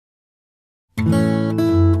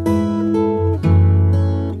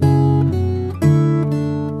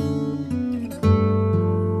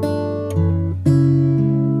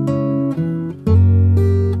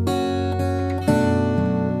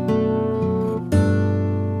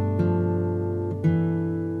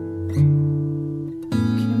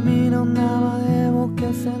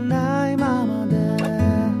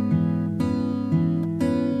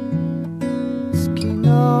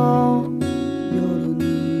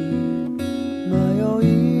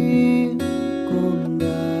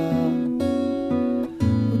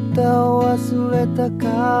た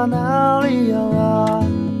カナリアは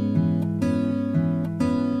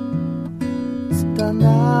拙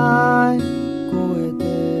い声で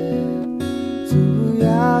つぶ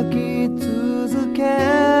やき続け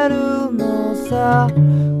るのさ。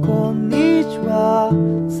こんにちは、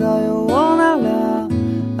さようなら、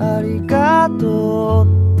ありがとう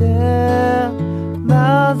って混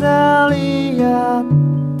ざり合っ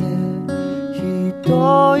て一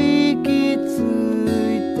息つ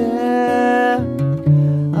いて、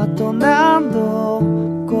あと何度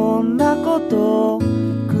こんなこと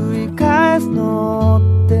繰り返すの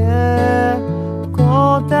って答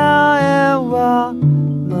えは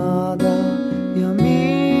まだ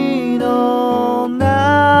闇の中。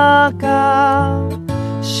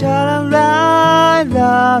シャラライ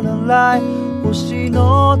ララライ星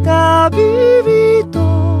の旅人、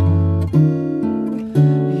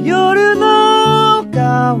夜の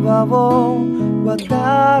川を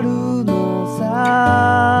渡るの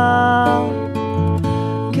さ。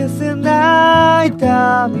消せない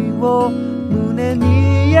旅を胸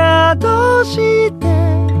に宿して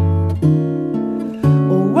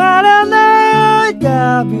終わらない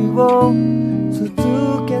旅を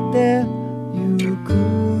続けてゆく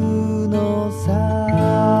のさ。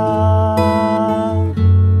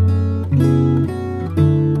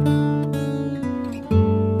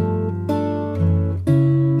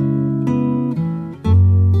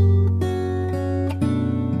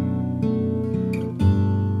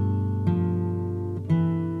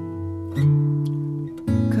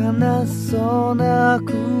悲しそうな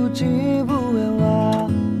口笛は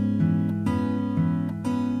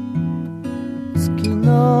月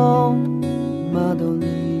の窓に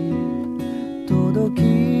届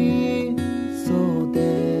きそうで、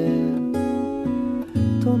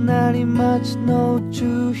隣町の宇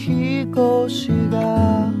宙飛行士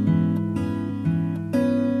が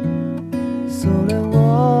それ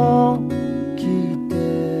を聞いて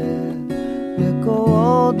レ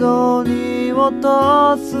コードに落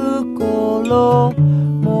とす頃、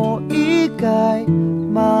もう一回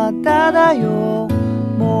まただよ、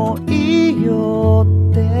もういいよ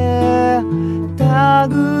って手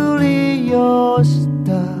繰り寄し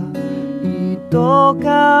た糸か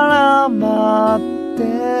ら待って、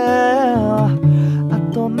あ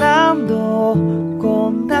と何度こ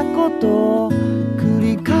んなこと繰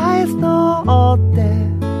り返すのって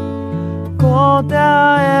答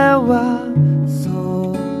えは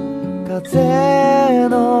そう、風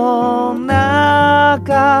の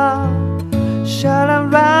中。シャラ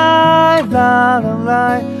ライララ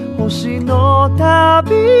ライ星の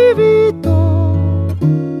旅人、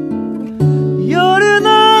夜の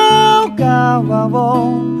川を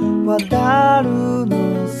渡る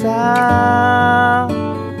のさ。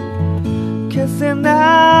消せ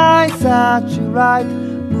ないサチュライト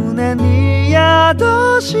胸に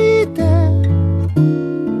宿して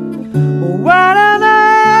終わら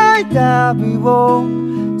ない旅を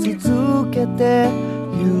続けて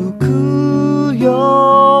ゆく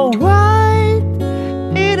よ。 White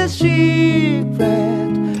in a secret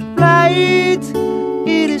light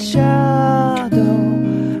in a shadow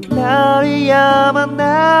鳴り止まな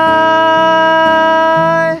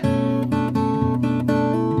い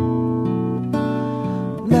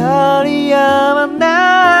鳴り止まな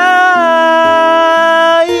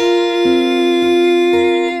い。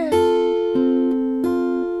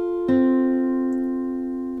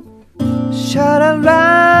シャラ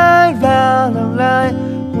ライララライ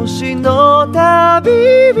星の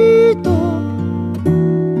旅人、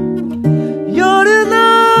夜の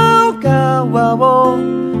川を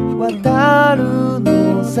渡る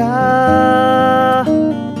のさ。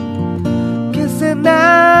消せ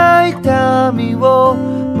ない旅を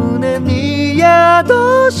胸に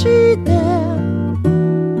宿して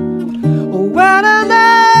終わら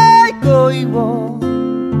ない恋を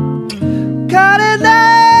枯れ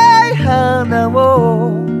ない花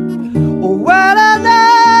を終わら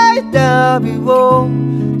ない旅を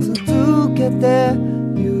続けて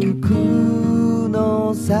ゆく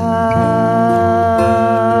のさ。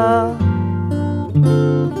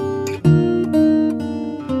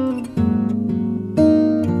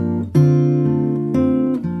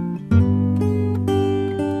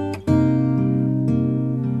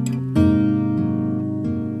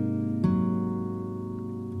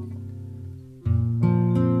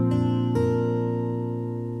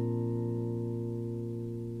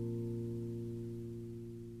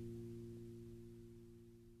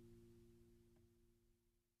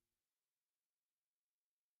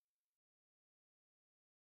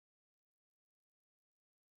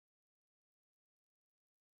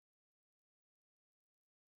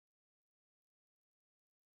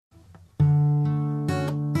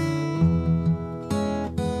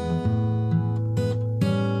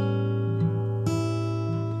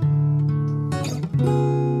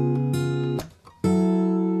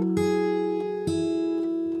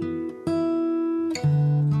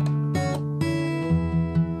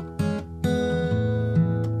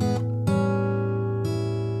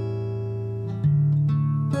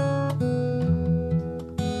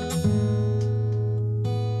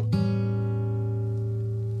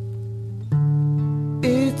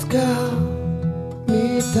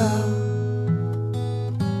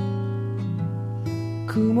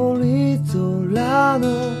り空の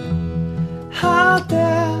果て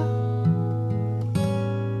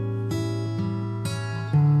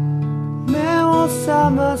目を覚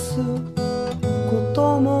ますこ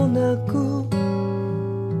ともなく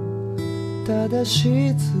ただ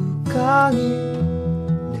静かに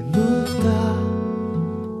眠った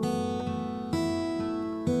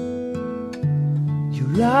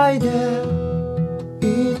揺らいで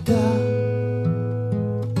いた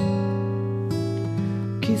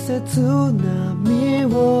季節波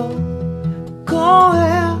を越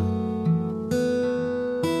え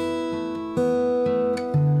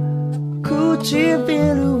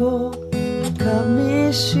唇を噛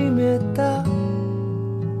みしめた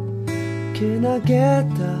けなげ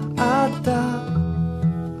たあった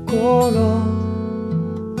頃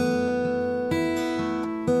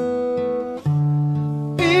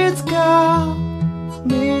いつか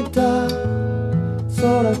見た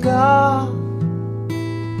空が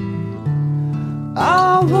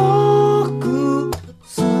青く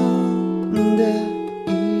澄んで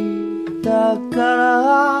いた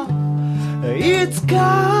からいつ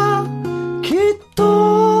かきっ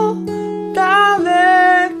と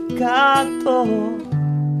誰かと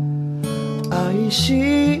愛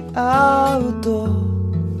し合うと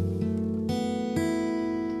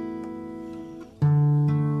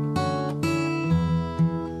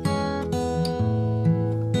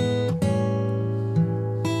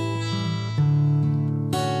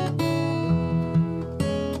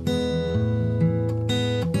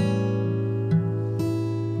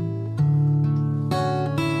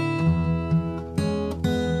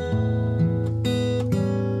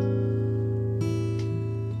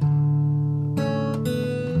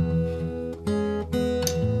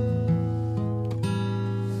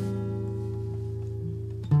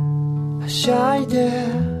はしゃいで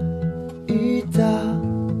いた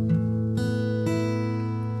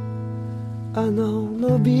あの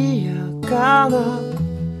伸びやかな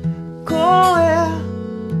声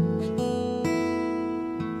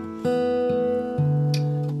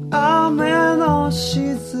雨の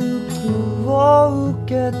雫を受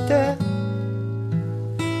けて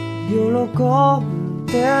喜ん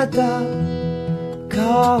でた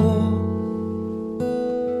顔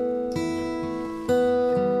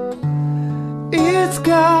いつ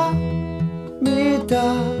か見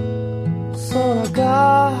た空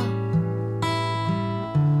が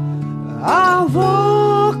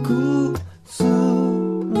青く澄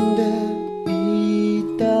んで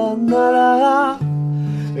いたなら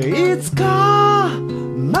いつか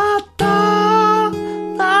また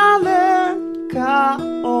誰か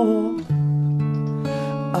を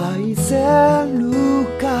愛せる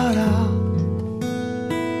から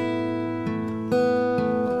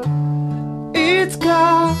いつ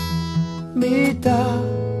か見た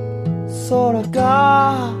空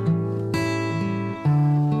が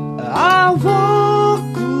青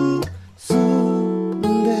く澄ん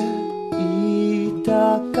でい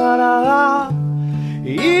たから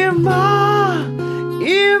今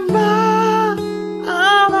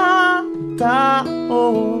あなた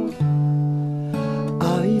を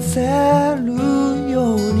愛せる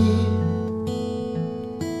ように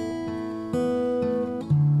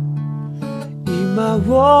今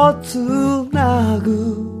をつな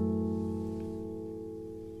ぐ